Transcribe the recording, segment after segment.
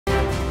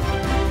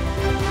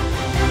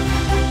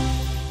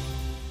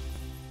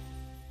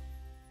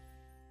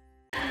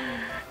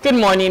Good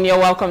morning, you're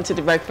welcome to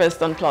the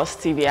Breakfast on Plus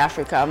TV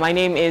Africa. My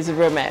name is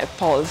Rome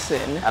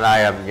Paulson. And I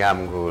am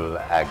Nyamgul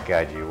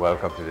Agaji.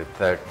 Welcome to the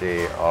third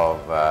day of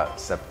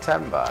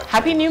September.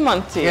 Happy New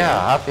Month to you.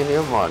 Yeah, Happy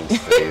New Month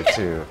to you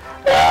too.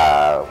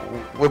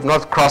 We've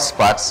not crossed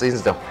paths since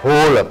the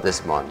whole of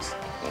this month.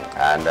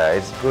 And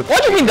it's good.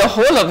 What do you mean the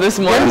whole of this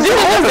month? This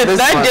is the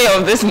third day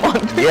of this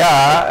month.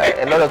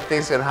 Yeah, a lot of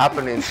things can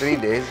happen in 3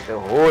 days, the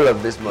whole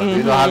of this month.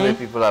 You know how many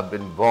people have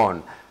been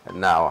born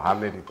now, how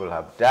many people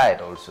have died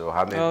also,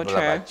 how many people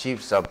have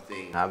achieved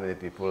something, how many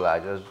people are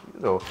just,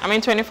 you know. I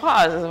mean, 24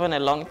 hours is even a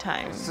long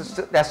time.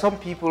 So there are some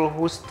people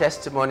whose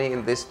testimony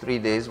in these 3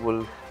 days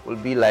will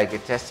be like a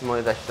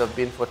testimony that should have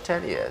been for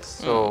 10 years.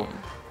 So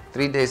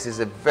 3 days is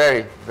a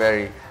very,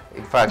 very,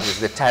 in fact, it's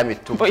the time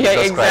it took but Jesus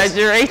you're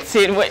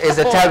exaggerating. Christ. It's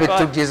the time it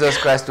took Jesus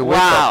Christ to wake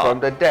up from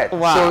the dead.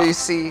 Wow. So you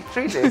see,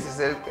 3 days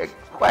is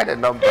quite a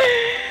number.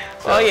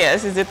 So. Oh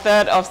yes, it's the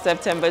 3rd of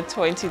September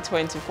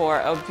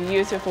 2024, a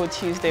beautiful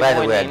Tuesday morning.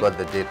 By the way, I got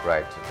the date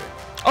right today.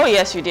 Oh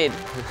yes, you did.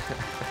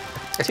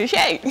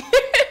 Touché.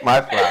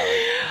 My flower.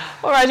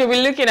 All right, we'll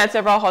be looking at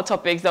several hot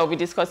topics that we'll be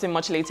discussing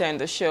much later in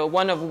the show,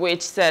 one of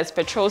which says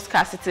petrol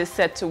scarcity is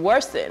set to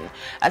worsen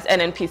as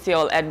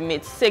NNPCL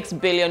admits $6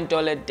 billion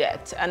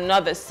debt.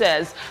 Another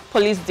says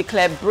police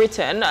declare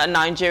Britain a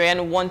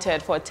Nigerian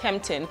wanted for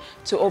attempting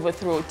to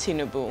overthrow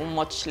Tinubu,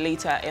 much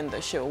later in the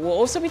show. We'll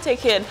also be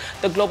taking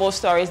the global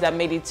stories that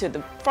made it to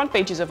the front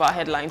pages of our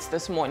headlines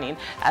this morning,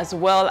 as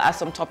well as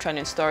some top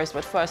trending stories.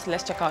 But first,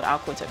 let's check out our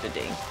quote of the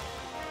day.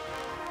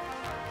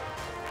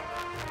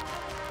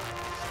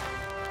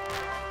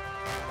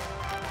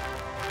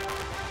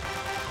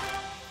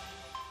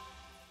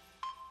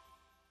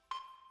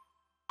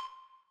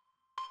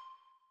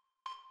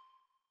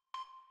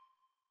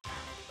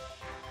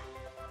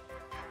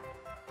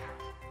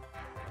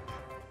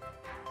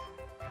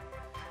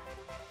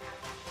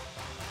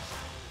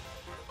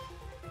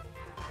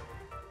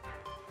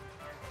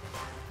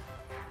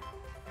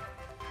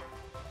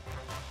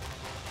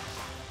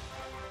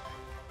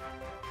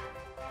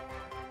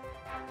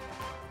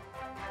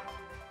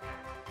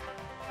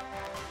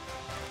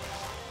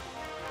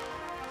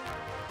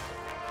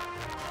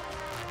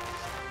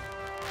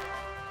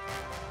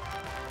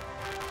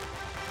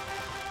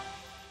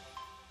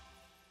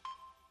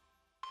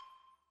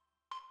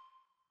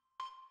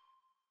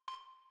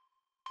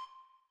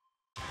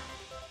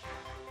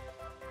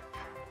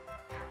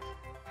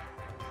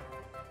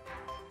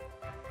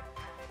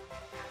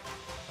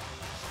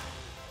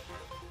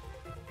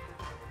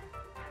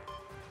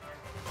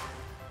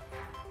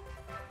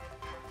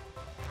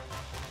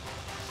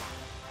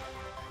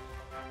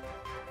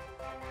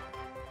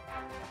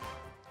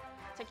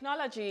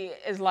 Technology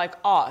is like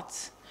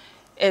art.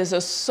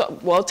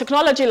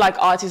 Technology like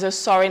art is a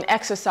soaring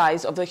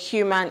exercise of the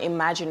human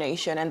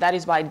imagination, and that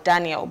is by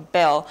Daniel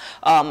Bell.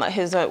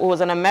 He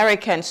was an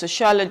American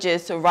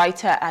sociologist,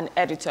 writer, and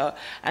editor,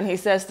 and he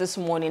says this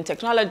morning,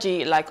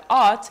 technology like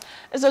art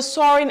is a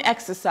soaring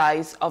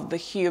exercise of the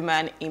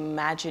human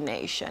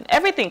imagination.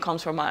 Everything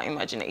comes from our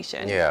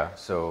imagination. Yeah,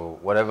 so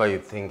whatever you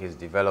think is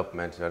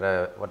development,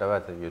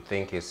 whatever you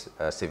think is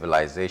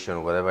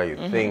civilization, whatever you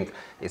think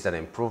is an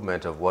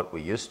improvement of what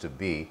we used to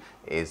be,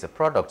 is a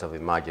product of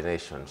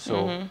imagination.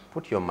 So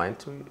put your mind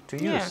to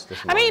use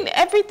this morning. I mean,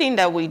 everything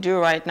that we do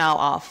right now,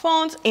 our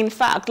phones, in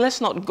fact,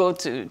 let's not go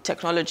to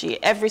technology.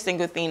 Every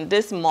single thing,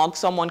 this mug,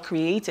 someone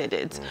created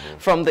it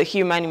from the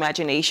human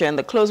imagination.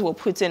 The clothes we're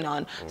putting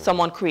on,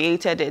 someone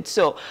created it.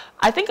 So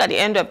I think at the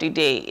end of the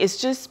day, it's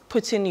just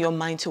putting your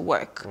mind to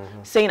work,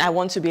 saying, I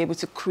want to be able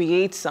to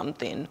create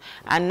something.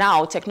 And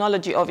now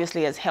technology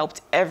obviously has helped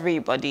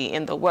everybody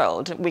in the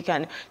world. We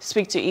can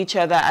speak to each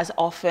other as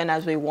often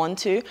as we want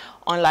to,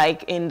 unlike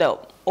in the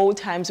old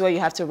times where you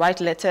have to write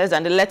letters,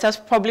 and the letters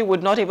probably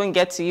would not even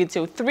get to you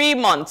till 3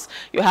 months.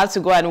 You have to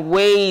go and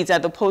wait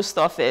at the post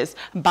office,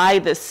 buy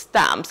the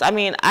stamps. I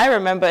mean, I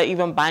remember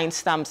even buying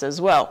stamps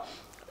as well.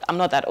 I'm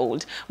not that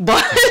old,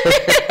 but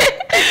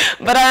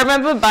but I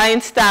remember buying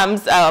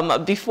stamps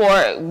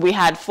before we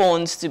had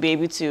phones to be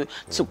able to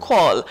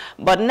call.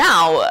 But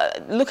now,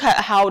 look at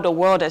how the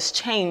world has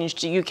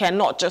changed. You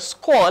cannot just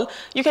call.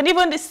 You can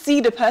even see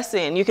the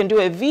person. You can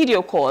do a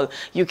video call.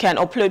 You can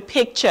upload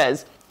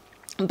pictures.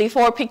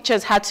 Before,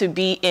 pictures had to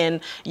be in,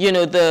 you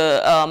know,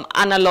 the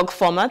analog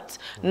format.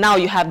 Now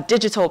you have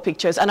digital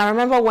pictures. And I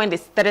remember when they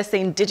started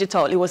saying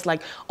digital, it was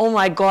like, oh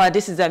my God,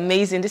 this is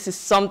amazing. This is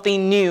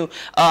something new.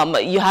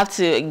 You have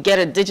to get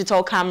a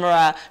digital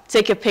camera,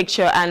 take a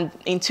picture, and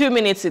in 2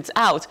 minutes it's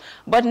out.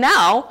 But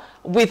now,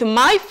 with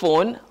my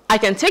phone, I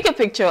can take a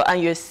picture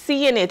and you're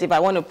seeing it. If I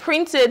want to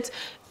print it,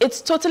 it's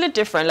totally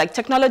different. Like,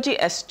 technology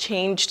has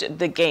changed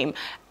the game.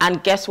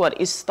 And guess what?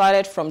 It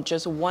started from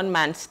just one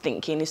man's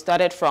thinking. It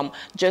started from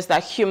just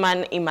that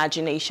human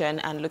imagination,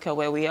 and look at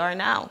where we are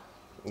now.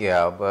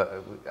 Yeah,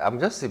 but I'm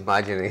just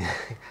imagining,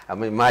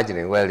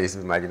 well, this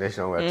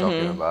imagination we're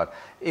talking about.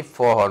 If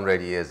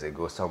 400 years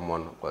ago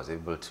someone was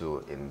able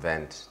to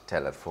invent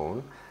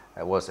telephone,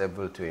 was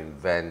able to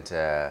invent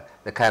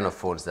the kind of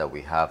phones that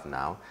we have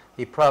now,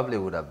 he probably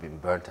would have been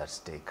burnt at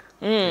stake.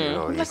 You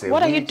know, like, say,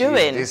 what are you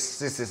doing?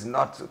 This is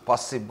not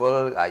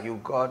possible. You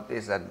got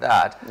this and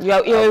that.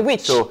 You're a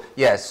witch. So,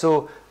 yeah,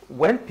 so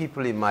when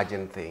people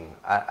imagine things,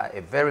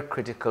 a very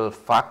critical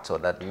factor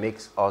that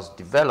makes us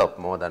develop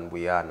more than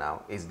we are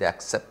now is the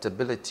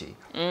acceptability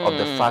of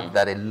the fact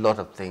that a lot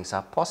of things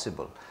are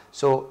possible.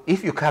 So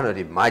if you cannot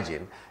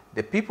imagine,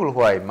 the people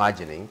who are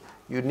imagining,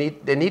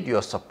 they need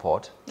your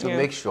support to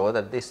make sure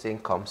that this thing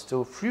comes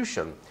to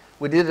fruition.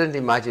 We didn't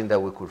imagine that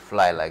we could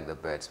fly like the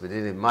birds. We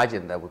didn't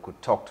imagine that we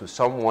could talk to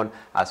someone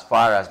as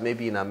far as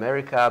maybe in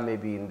America,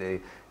 maybe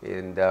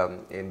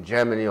in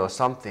Germany or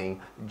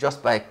something,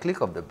 just by a click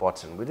of the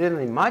button. We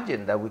didn't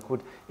imagine that we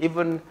could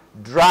even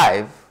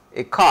drive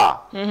a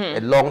car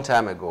a long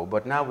time ago.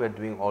 But now we're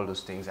doing all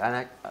those things.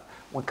 And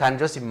we can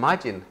just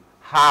imagine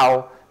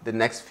how the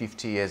next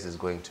 50 years is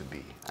going to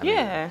be.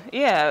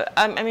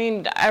 I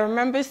mean, I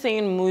remember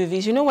seeing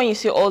movies, you know, when you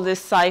see all these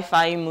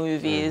sci-fi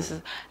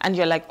movies and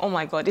you're like, oh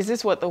my God, is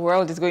this what the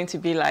world is going to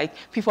be like?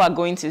 People are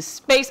going to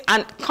space.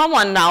 And come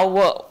on now,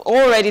 we're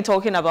already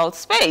talking about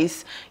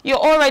space. You're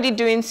already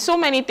doing so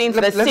many things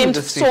that seem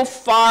so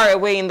far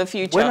away in the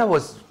future. When I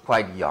was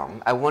quite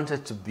young, I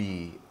wanted to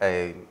be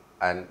an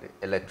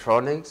electrical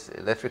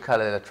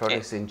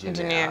electronics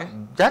engineer.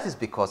 That is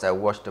because I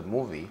watched a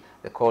movie.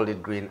 They called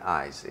it Green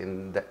Eyes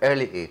in the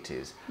early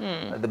 80s.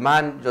 The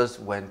man just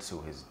went to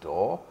his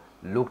door,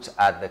 looked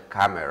at the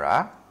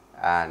camera,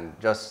 and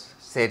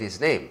just said his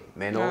name,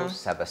 Meno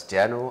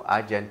Sebastiano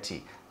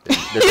Argenti.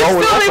 The door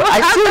was open.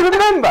 I still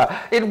remember.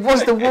 It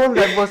was the one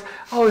that was,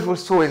 it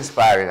was so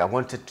inspiring. I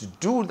wanted to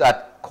do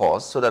that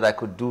course so that I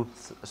could do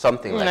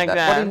something like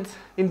that. But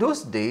in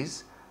those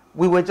days,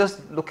 we were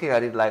just looking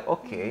at it like,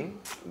 okay,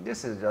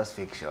 this is just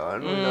fiction.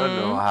 We don't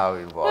know how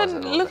it was.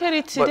 But look at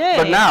it today.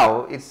 But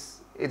now it's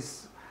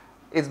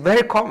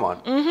very common.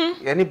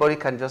 Anybody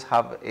can just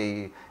have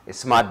a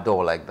smart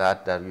door like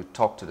that you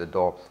talk to the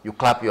door, you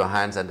clap your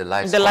hands and the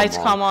lights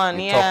come on.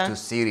 You talk to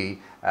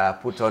Siri,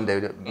 put on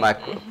the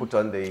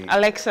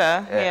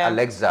Alexa,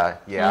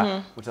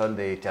 put on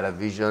the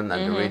television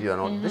and the radio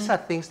and all. These are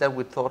things that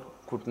we thought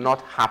could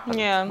not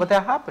happen, but they're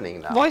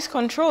happening now. Voice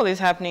control is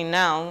happening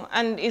now,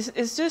 and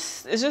it's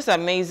just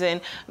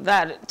amazing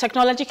that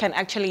technology can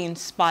actually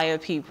inspire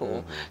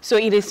people. So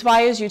it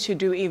inspires you to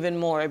do even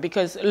more,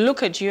 because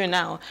look at you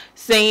now,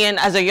 saying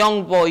as a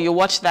young boy, you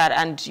watch that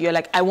and you're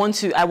like, I want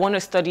to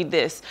study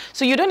this.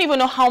 So you don't even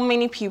know how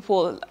many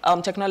people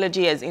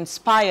technology has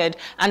inspired,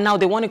 and now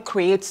they want to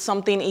create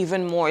something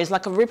even more. It's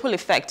like a ripple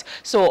effect.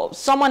 So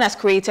someone has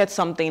created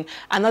something,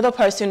 another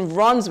person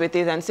runs with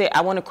it and say,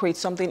 I want to create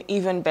something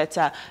even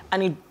better.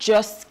 And it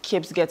just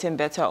keeps getting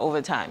better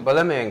over time. But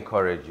let me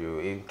encourage you,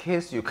 in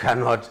case you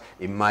cannot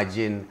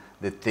imagine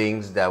the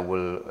things that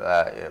will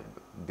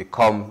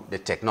become the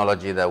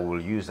technology that we'll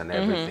use and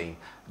everything,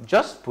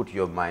 just put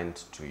your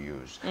mind to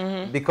use.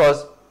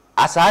 Because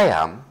as I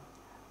am,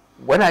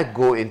 when I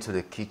go into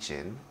the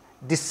kitchen,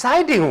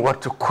 deciding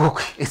what to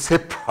cook is a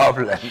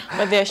problem.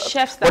 But there are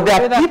chefs that will do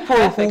that. But there are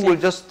people who will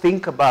just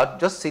think about,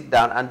 just sit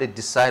down and they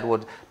decide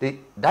what,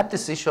 that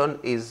decision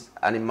is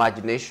an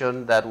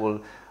imagination that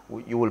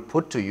you will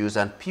put to use,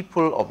 and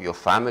people of your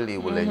family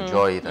will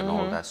enjoy it and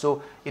all that.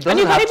 So it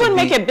doesn't have to be, and you can even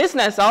make a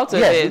business out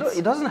of it.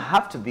 It doesn't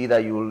have to be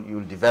that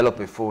you'll develop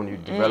a phone, you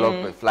develop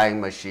a flying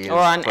machine, or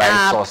an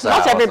app.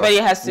 Not everybody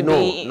has to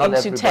be not into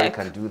everybody tech.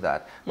 can do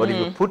that. But if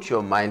you put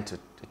your mind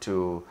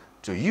to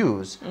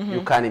use,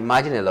 you can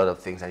imagine a lot of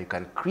things and you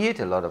can create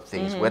a lot of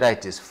things, whether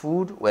it is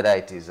food, whether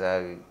it is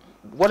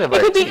whatever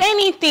it could be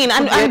anything,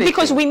 and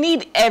because we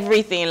need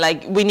everything.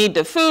 Like, we need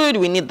the food,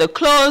 we need the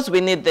clothes,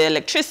 we need the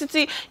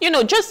electricity, you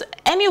know, just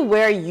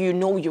anywhere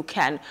you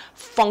can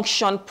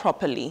function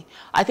properly.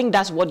 I think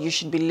that's what you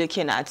should be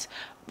looking at.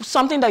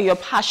 Something that you're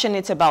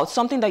passionate about,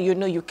 something that you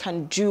know you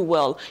can do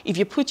well. If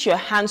you put your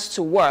hands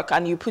to work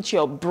and you put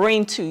your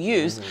brain to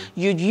use,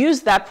 you'd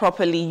use that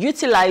properly,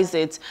 utilize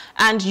it,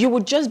 and you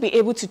would just be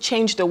able to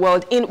change the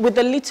world with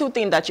the little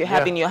thing that you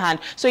have in your hand.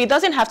 So it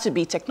doesn't have to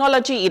be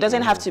technology, it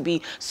doesn't have to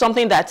be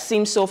something that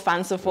seems so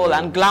fanciful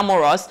and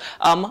glamorous,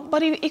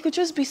 but it could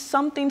just be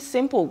something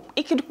simple.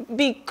 It could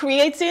be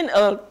creating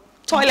a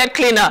toilet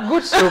cleaner.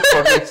 Good soup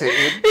for me to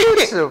eat.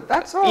 Good soup,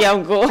 that's all. Yeah,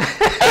 go. All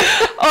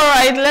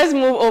right, let's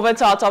move over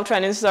to our top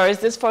trending stories.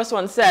 This first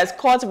one says,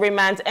 court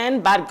remands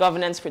end bad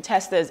governance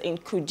protesters in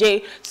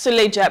Kuje,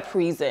 Suleja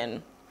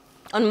prison.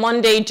 On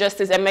Monday,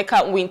 Justice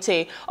Emeka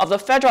Nwite of the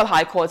Federal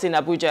High Court in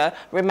Abuja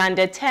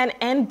remanded 10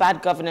 end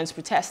bad governance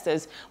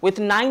protesters, with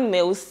 9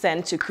 males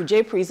sent to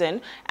Kuje prison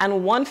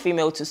and 1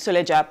 female to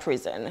Suleja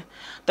prison.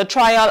 The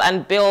trial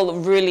and bail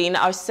ruling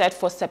are set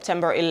for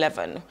September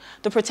 11.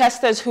 The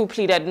protesters who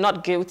pleaded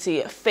not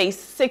guilty face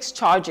 6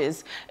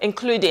 charges,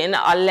 including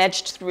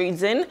alleged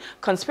treason,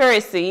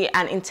 conspiracy,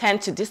 and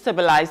intent to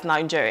destabilize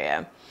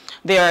Nigeria.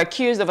 They are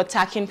accused of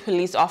attacking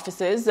police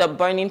officers,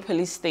 burning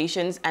police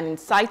stations, and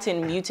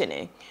inciting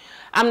mutiny.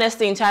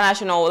 Amnesty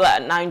International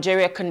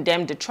Nigeria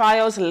condemned the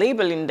trials,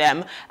 labeling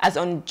them as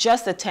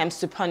unjust attempts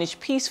to punish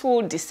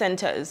peaceful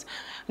dissenters.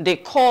 They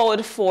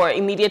called for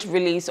immediate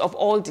release of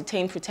all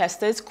detained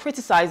protesters,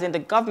 criticizing the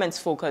government's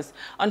focus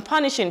on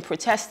punishing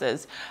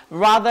protesters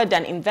rather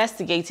than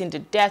investigating the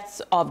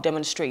deaths of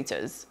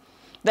demonstrators.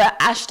 The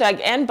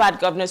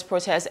 #EndBadGovernance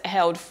protests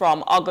held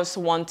from August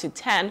 1 to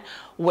 10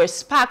 were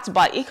sparked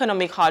by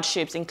economic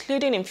hardships,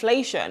 including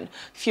inflation,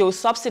 fuel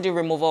subsidy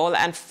removal,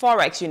 and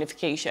forex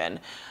unification.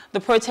 The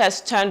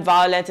protests turned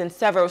violent in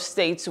several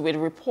states with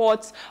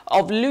reports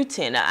of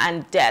looting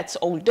and deaths,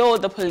 although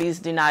the police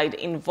denied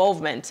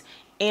involvement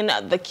in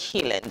the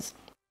killings.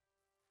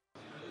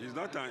 It's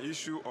not an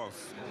issue of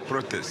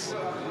protest.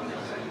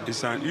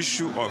 It's an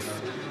issue of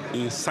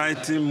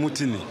inciting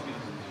mutiny.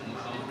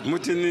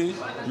 Mutiny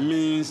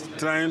means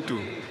trying to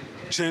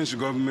change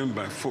government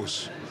by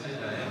force,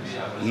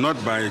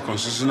 not by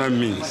constitutional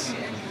means.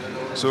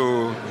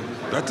 So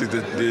that is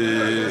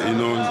the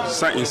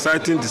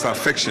inciting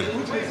disaffection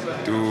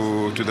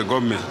to the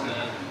government.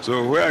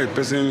 So where a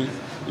person,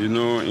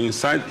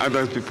 incite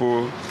other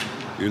people,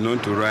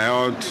 to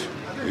riot,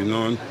 in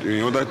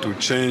order to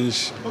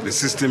change the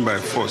system by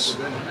force,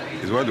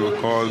 is what we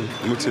call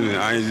mutiny.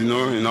 And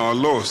in our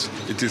laws,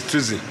 it is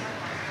treason.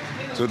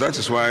 So that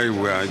is why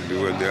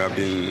they have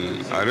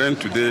been arraigned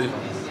today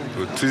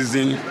for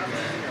treason,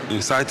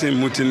 inciting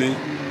mutiny,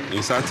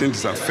 inciting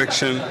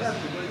disaffection,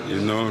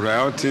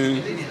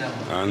 rioting,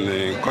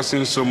 and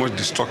causing so much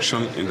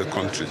destruction in the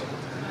country.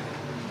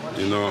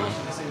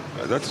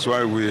 That is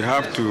why we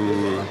have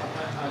to,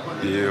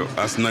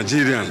 as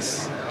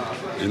Nigerians,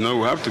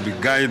 we have to be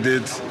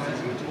guided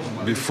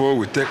before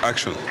we take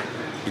action.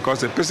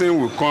 Because a person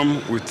will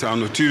come with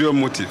an ulterior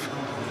motive,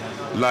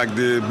 like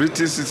the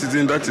British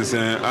citizen, that is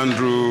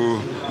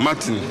Andrew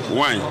Martin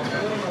Wine,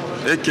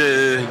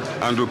 a.k.a.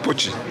 Andrew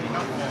Pochi.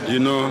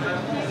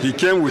 He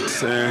came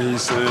with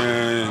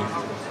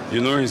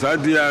his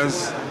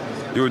ideas.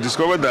 You will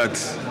discover that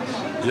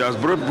he has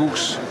brought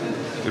books,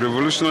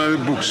 revolutionary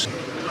books.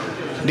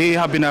 They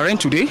have been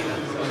arraigned today,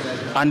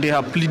 and they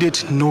have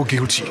pleaded no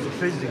guilty.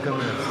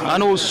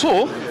 And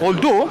also,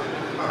 although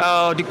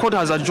the court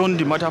has adjourned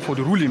the matter for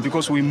the ruling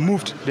because we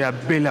moved their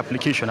bail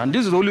application, and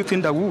this is the only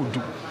thing that we will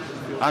do.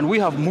 And we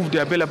have moved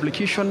their bail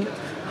application,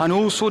 and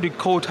also the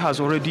court has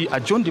already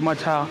adjourned the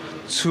matter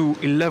to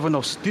 11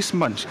 of this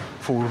month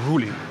for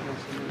ruling.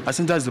 I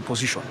think that's the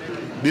position.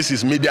 This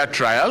is media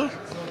trial,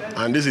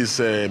 and this is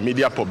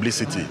media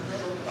publicity.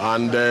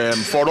 And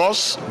for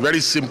us, very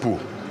simple.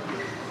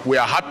 We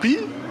are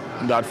happy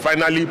that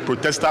finally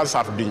protesters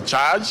have been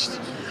charged.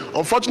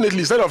 Unfortunately,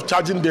 instead of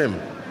charging them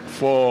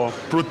for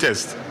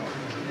protest,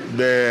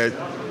 the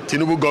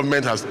Tinubu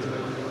government has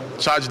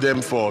charged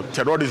them for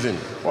terrorism.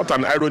 What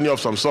an irony of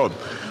some sort.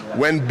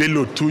 When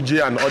Bello,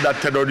 Kuje, and other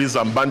terrorists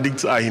and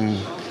bandits are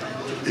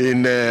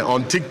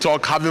on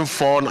TikTok having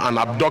fun and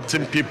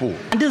abducting people.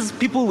 And these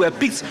people were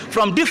picked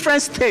from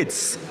different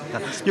states.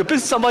 You pick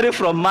somebody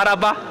from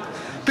Maraba,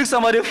 pick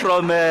somebody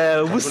from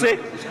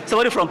Wuse,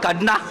 somebody from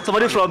Kaduna,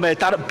 somebody from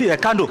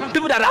Kano.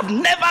 People that have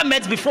never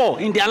met before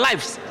in their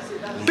lives.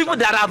 People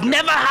that have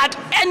never had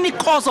any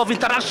cause of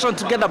interaction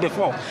together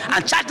before,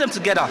 and charge them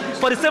together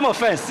for the same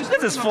offense.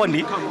 This is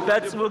funny,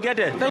 but we'll get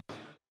there.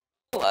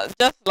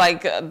 Just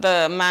like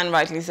the man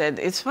rightly said,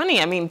 it's funny.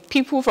 I mean,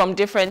 people from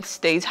different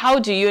states, how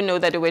do you know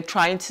that they were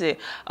trying to,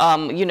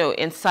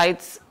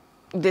 incite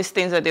these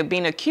things that they're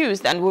being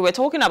accused? And we were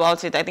talking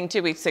about it, I think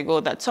 2 weeks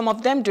ago, that some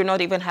of them do not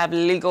even have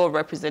legal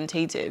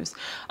representatives.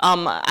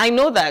 I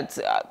know that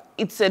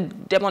it's a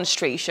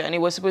demonstration.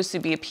 It was supposed to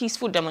be a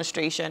peaceful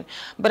demonstration.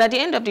 But at the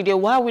end of the day,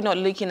 why are we not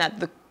looking at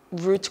the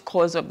root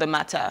cause of the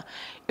matter?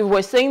 If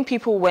we're saying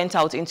people went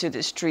out into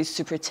the streets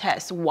to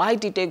protest, why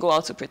did they go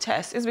out to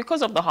protest? It's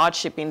because of the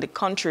hardship in the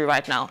country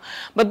right now.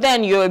 But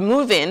then you're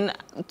moving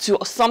to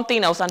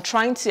something else and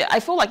trying to, I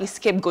feel like it's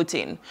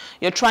scapegoating.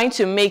 You're trying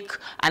to make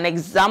an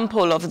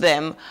example of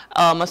them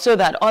so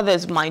that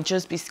others might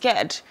just be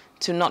scared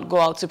to not go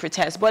out to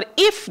protest. But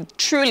if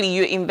truly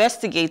you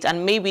investigate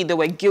and maybe they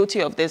were guilty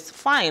of this,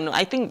 fine,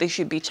 I think they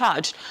should be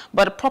charged.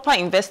 But a proper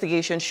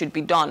investigation should be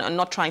done and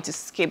not trying to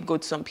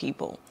scapegoat some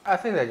people. I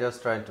think they're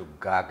just trying to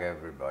gag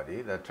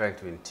everybody. They're trying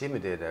to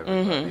intimidate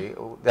everybody.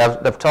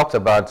 They've talked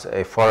about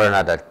a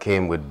foreigner that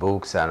came with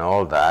books and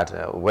all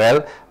that.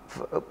 Well,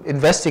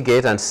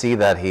 investigate and see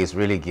that he's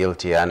really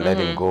guilty and let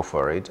him go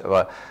for it.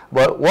 But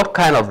what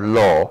kind of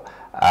law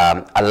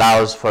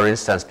allows, for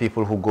instance,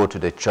 people who go to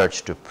the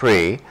church to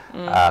pray,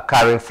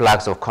 carrying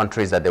flags of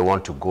countries that they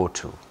want to go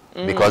to?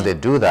 Because they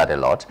do that a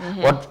lot.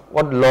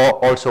 What law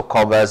also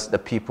covers the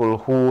people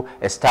who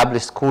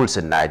establish schools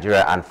in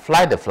Nigeria and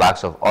fly the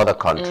flags of other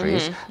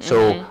countries?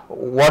 So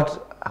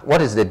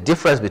what is the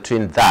difference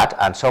between that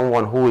and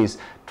someone who is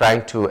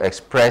trying to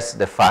express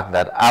the fact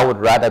that I would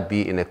rather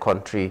be in a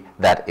country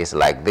that is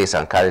like this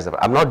and carries them?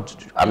 I'm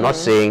not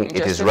saying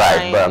it is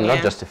right, but I'm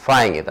not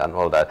justifying it and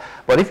all that.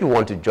 But if you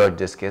want to judge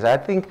this case, I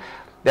think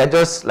they're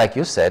just, like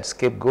you said,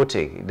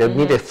 scapegoating. They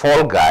need a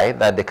fall guy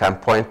that they can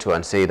point to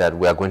and say that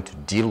we are going to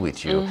deal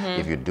with you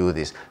if you do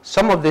this.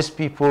 Some of these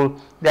people,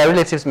 their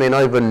relatives may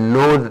not even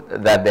know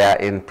that they are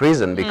in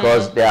prison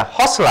because they are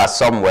hustlers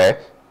somewhere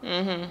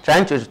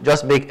trying to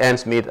just make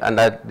ends meet, and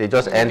that they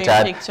just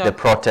entered the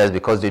protest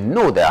because they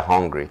know they are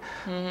hungry.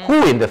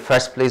 Who in the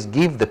first place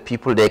give the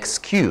people the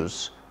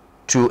excuse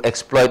to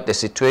exploit the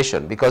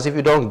situation? Because if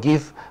you don't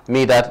give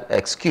me that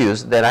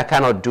excuse, then I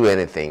cannot do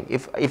anything.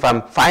 If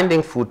I'm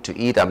finding food to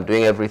eat, I'm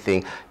doing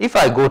everything. If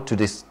I go to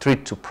the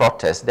street to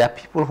protest, there are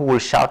people who will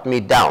shout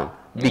me down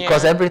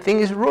because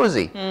everything is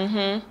rosy.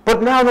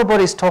 But now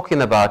nobody's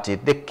talking about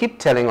it. They keep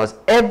telling us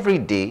every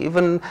day,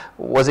 even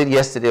was it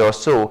yesterday or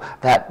so,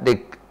 that the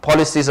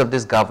policies of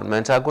this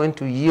government are going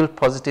to yield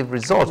positive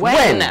results.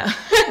 When?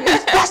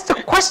 That's the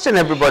question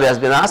everybody has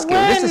been asking.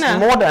 This is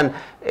more than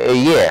a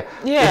year.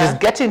 It is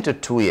getting to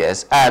 2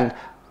 years, and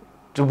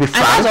to be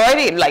frank,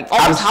 already like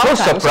I'm so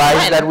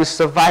surprised that we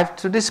survived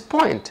to this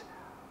point.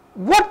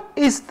 What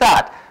is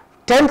that?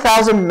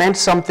 10,000 meant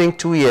something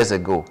 2 years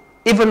ago,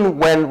 even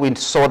when we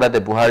saw that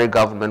the Buhari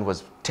government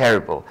was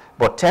terrible.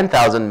 But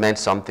 10,000 meant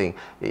something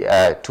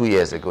 2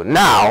 years ago.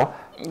 Now,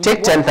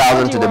 take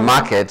 10,000 to the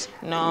market.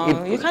 No,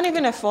 you can't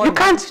even afford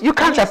it. You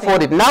can't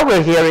afford it. Now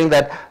we're hearing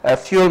that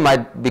fuel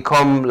might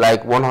become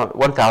like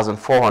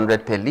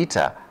 1,400 per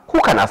liter. Who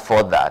can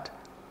afford that?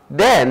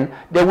 Then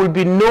there will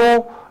be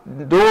no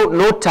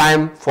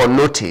time for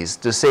notice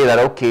to say that,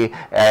 okay,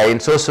 in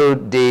so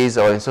days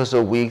or in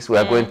so weeks we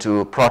are going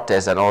to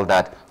protest and all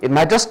that. It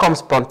might just come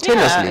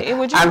spontaneously. It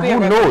would just and be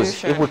who a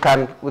knows if we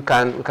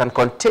can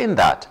contain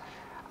that.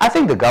 I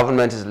think the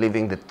government is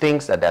leaving the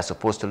things that they're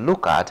supposed to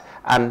look at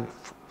and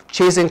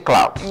chasing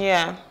clouds.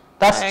 Yeah.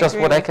 That's just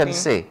what I can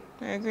say.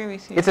 I agree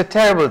with you. It's a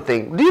terrible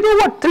thing. Do you know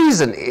what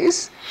treason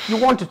is? You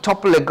want to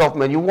topple a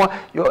government. You're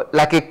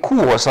like a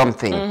coup or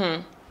something.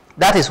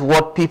 That is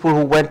what people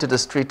who went to the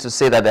street to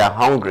say that they are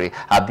hungry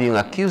are being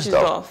accused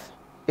of.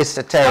 It's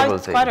a terrible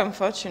thing. It's quite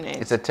unfortunate.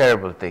 It's a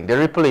terrible thing. The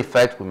ripple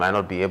effect, we might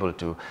not be able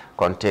to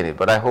contain it,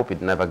 but I hope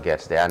it never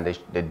gets there, and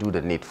they do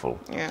the needful.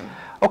 Yeah.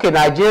 Okay,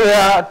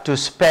 Nigeria to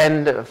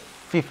spend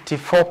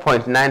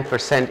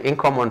 54.9%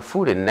 income on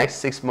food in the next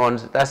 6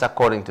 months. That's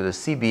according to the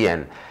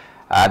CBN.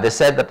 They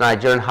said that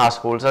Nigerian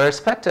households are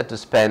expected to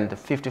spend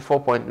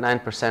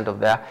 54.9%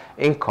 of their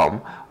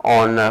income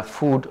on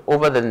food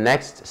over the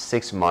next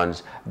 6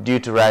 months due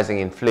to rising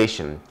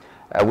inflation,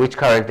 which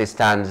currently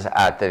stands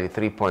at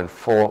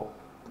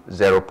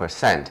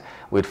 33.40%,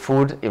 with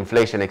food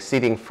inflation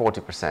exceeding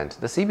 40%.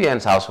 The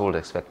CBN's Household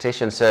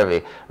Expectation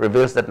Survey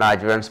reveals that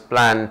Nigerians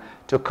plan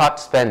to cut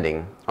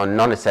spending on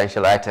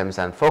non-essential items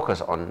and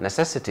focus on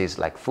necessities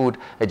like food,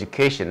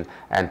 education,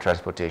 and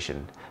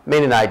transportation.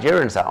 Many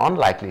Nigerians are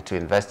unlikely to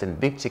invest in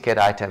big-ticket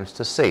items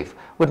to save,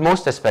 with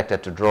most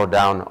expected to draw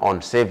down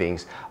on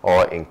savings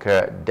or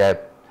incur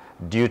debt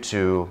due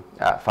to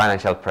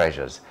financial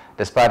pressures.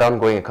 Despite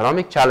ongoing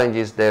economic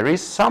challenges, there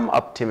is some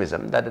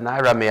optimism that the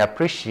Naira may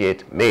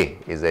appreciate, may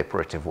is the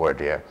operative word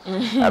here,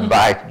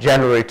 by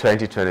January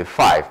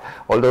 2025,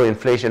 although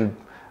inflation,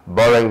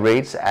 borrowing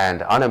rates,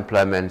 and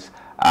unemployment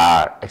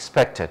are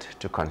expected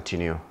to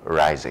continue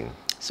rising.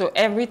 So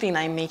everything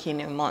I make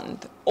in a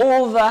month,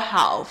 over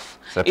half,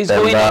 September, is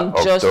going on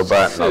just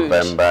October, food.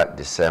 November,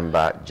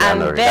 December,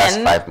 January.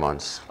 Then, that's 5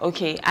 months.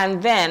 Okay,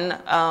 and then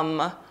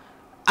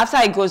after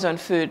it goes on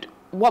food,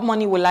 what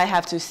money will I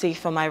have to save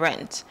for my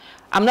rent?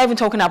 I'm not even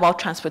talking about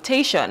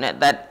transportation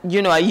that,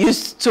 you know, I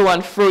use to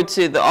and fro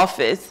to the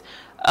office.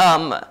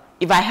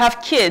 If I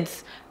have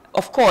kids,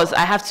 of course,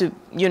 I have to,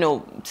 you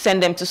know,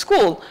 send them to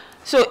school.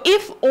 So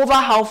if over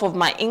half of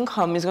my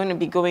income is going to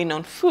be going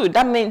on food,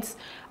 that means,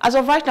 as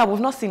of right now, we've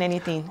not seen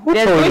anything.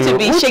 There's going to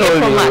be chicken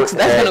from Max.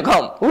 That's going to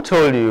come. Who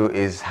told you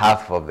is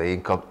half of the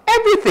income?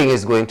 Everything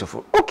is going to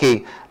food.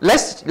 Okay,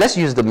 let's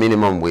use the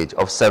minimum wage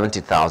of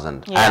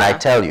 70,000. Yeah. And I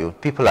tell you,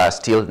 people are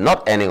still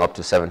not earning up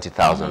to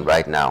 70,000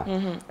 right now.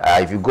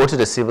 If you go to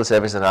the civil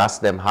service and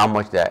ask them how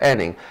much they're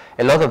earning,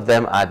 a lot of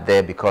them are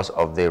there because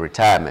of their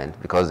retirement,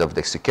 because of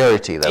the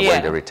security that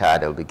when they retire,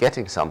 they'll be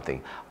getting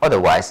something.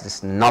 Otherwise,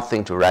 there's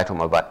nothing to write home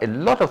about. A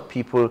lot of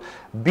people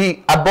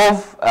be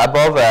above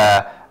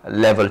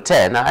level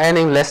 10 are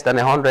earning less than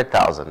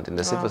 100,000 in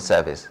the civil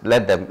service.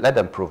 Let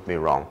them prove me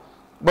wrong.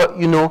 But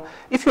you know,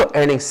 if you're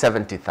earning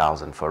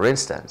 70,000, for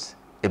instance,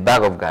 a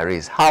bag of garri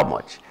is how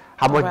much?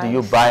 How much do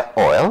you buy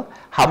oil?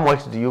 How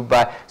much do you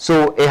buy?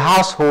 So a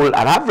household,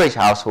 an average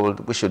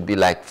household, we should be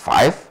like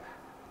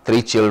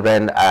 3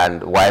 children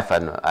and wife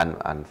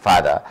and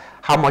father.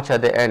 How much are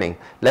they earning?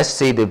 Let's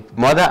say the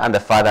mother and the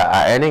father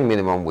are earning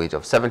minimum wage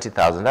of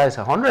 70,000. That is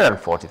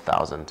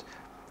 140,000.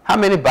 How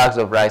many bags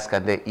of rice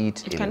can they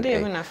eat? Can they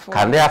even afford?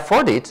 Can they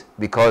afford it?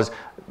 Because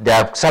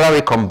their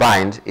salary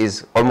combined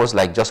is almost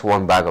like just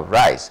 1 bag of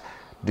rice.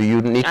 Do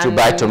you need to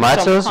buy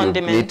tomatoes? You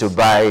need to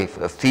buy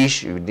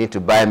fish. You need to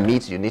buy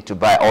meat. You need to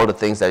buy all the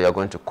things that you're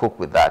going to cook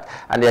with that.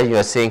 And then you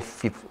are saying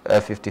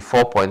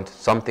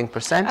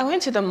 54.something%. I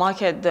went to the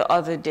market the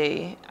other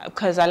day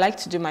because I like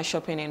to do my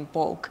shopping in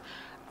bulk.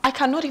 I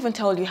cannot even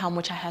tell you how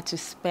much I had to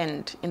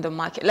spend in the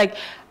market. Like,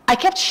 I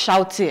kept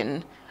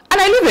shouting. And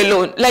I live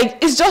alone. Like,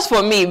 it's just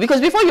for me. Because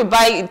before you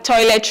buy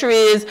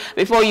toiletries,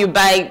 before you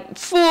buy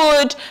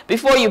food,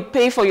 before you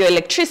pay for your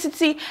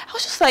electricity, I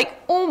was just like,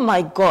 oh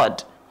my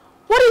God,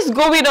 what is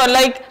going on?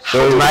 Like,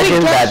 so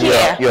imagine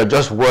that you're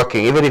just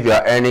working, even if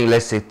you're earning,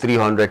 let's say,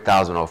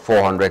 300,000 or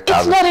 400,000.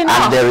 It's not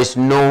enough. And there is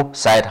no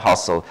side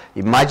hustle.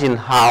 Imagine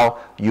how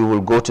you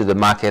will go to the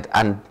market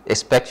and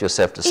expect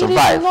yourself to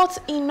survive. It is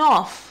not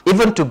enough.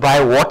 Even to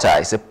buy water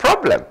is a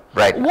problem,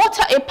 right?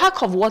 Water, a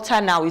pack of water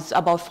now is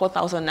about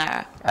 4,000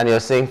 naira. And you're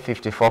saying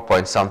 54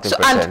 point something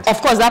percent. And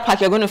of course, that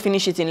pack, you're going to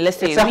finish it in, let's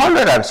say, it's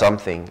 100 and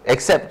something.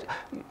 Except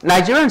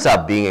Nigerians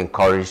are being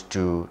encouraged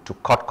to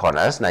cut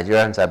corners.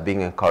 Nigerians are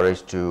being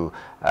encouraged to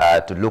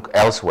look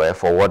elsewhere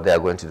for what they are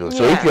going to do.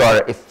 So if you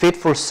are a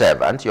faithful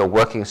servant, you're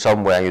working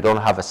somewhere and you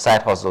don't have a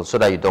side hustle so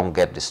that you don't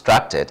get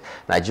distracted,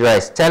 Nigeria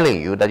is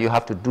telling you that you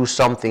have to do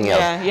something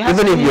else.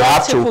 Even if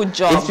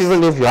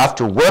you have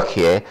to work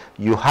here,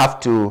 you have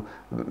to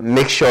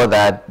make sure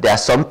that there are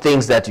some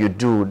things that you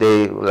do,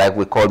 like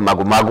we call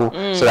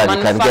magu-magu, so that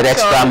you can get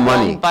extra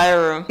money.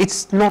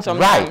 It's not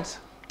right.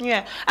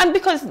 Yeah, and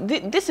because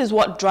this is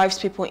what drives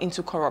people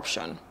into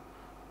corruption.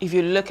 If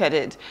you look at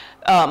it,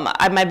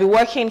 I might be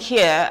working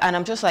here and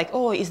I'm just like,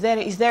 oh, is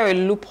there a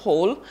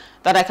loophole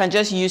that I can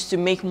just use to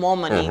make more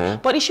money?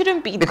 But it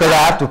shouldn't be because I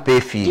have to pay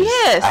fees.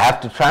 Yes. I have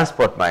to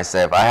transport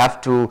myself. I have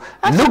to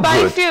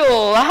buy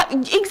fuel.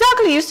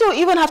 Exactly. You still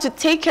even have to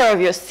take care of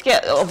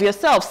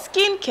yourself.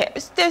 Skincare.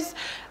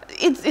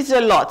 It's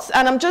a lot.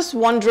 And I'm just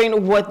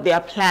wondering what their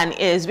plan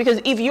is. Because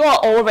if you're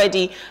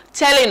already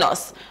telling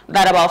us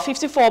that about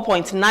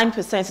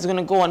 54.9% is going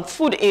to go on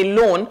food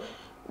alone,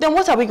 then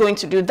what are we going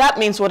to do? That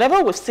means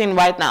whatever we've seen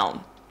right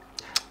now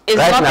is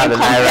nothing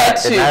compared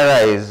to... The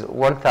Naira is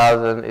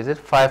 1,000, is it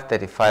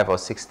 535 or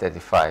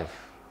 635?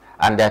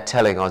 And they're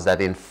telling us that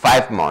in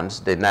 5 months,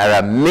 the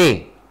Naira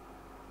may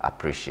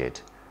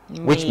appreciate,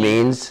 which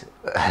means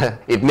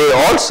it may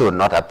also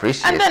not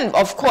appreciate. And then,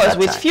 of course,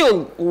 with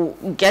fuel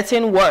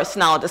getting worse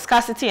now, the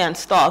scarcity and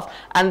stuff,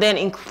 and then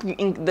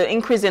the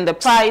increase in the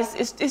price,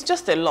 it's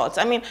just a lot.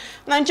 I mean,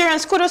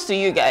 Nigerians, kudos to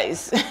you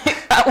guys.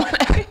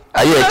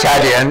 Are you a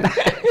Chadian?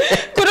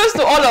 Kudos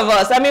to all of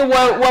us. I mean,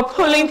 we're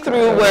pulling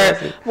through.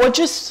 We're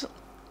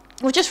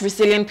just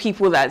resilient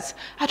people. That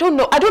I don't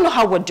know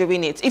how we're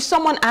doing it. If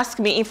someone asked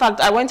me, in fact,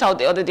 I went out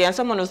the other day and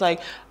someone was like,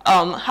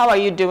 how are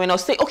you doing? I'll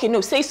say, okay, no,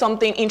 say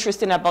something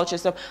interesting about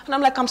yourself. And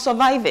I'm like, I'm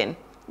surviving.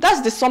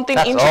 That's something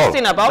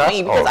interesting about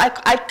me, because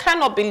I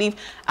cannot believe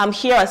I'm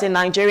here as a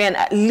Nigerian,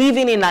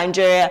 living in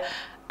Nigeria,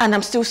 and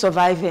I'm still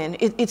surviving.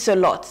 It's a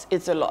lot.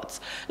 It's a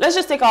lot. Let's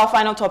just take our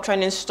final top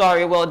trending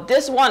story. Well,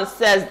 this one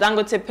says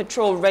Dangote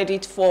Petrol ready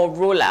for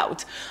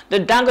rollout.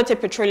 The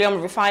Dangote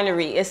Petroleum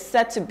Refinery is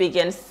set to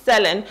begin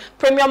selling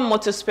premium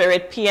motor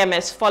spirit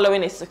PMS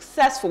following a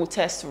successful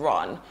test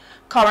run.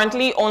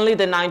 Currently, only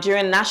the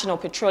Nigerian National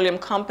Petroleum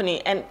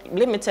Company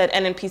Limited,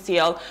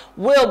 NNPCL,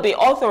 will be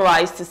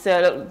authorized to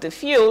sell the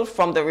fuel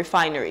from the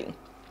refinery.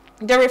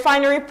 The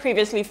refinery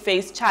previously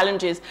faced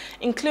challenges,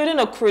 including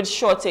a crude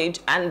shortage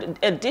and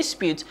a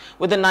dispute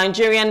with the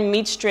Nigerian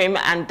Midstream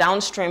and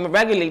Downstream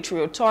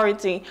Regulatory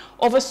Authority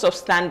over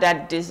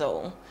substandard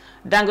diesel.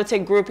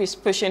 Dangote Group is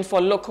pushing for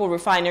local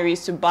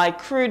refineries to buy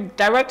crude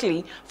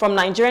directly from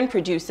Nigerian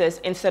producers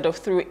instead of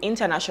through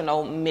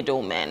international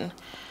middlemen.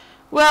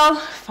 Well,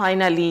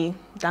 finally,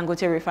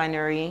 Dangote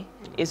Refinery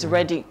is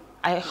ready.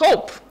 I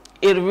hope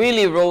it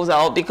really rolls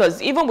out,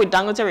 because even with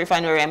Dangote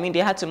Refinery, I mean,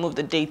 they had to move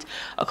the date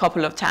a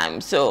couple of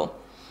times. So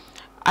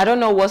I don't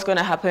know what's going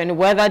to happen,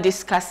 whether this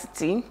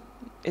scarcity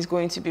is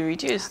going to be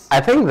reduced. I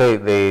think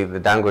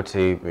the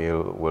Dangote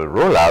will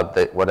roll out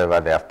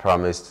whatever they have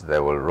promised they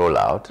will roll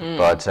out.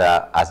 But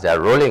as they're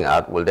rolling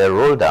out, will they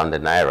roll down the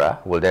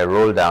Naira? Will they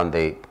roll down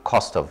the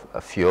cost of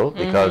fuel?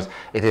 Because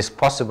it is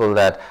possible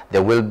that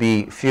there will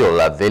be fuel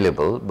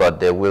available,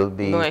 but there will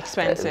be... more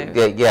expensive.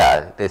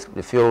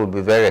 The fuel will be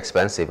very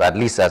expensive, at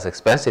least as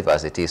expensive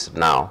as it is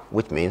now,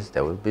 which means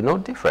there will be no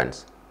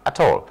difference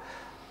at all.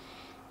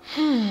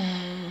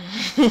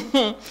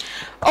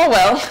 Oh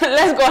well,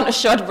 let's go on a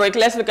short break.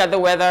 Let's look at the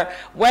weather.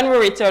 When we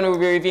return, we'll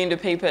be reviewing the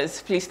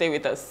papers. Please stay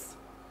with us.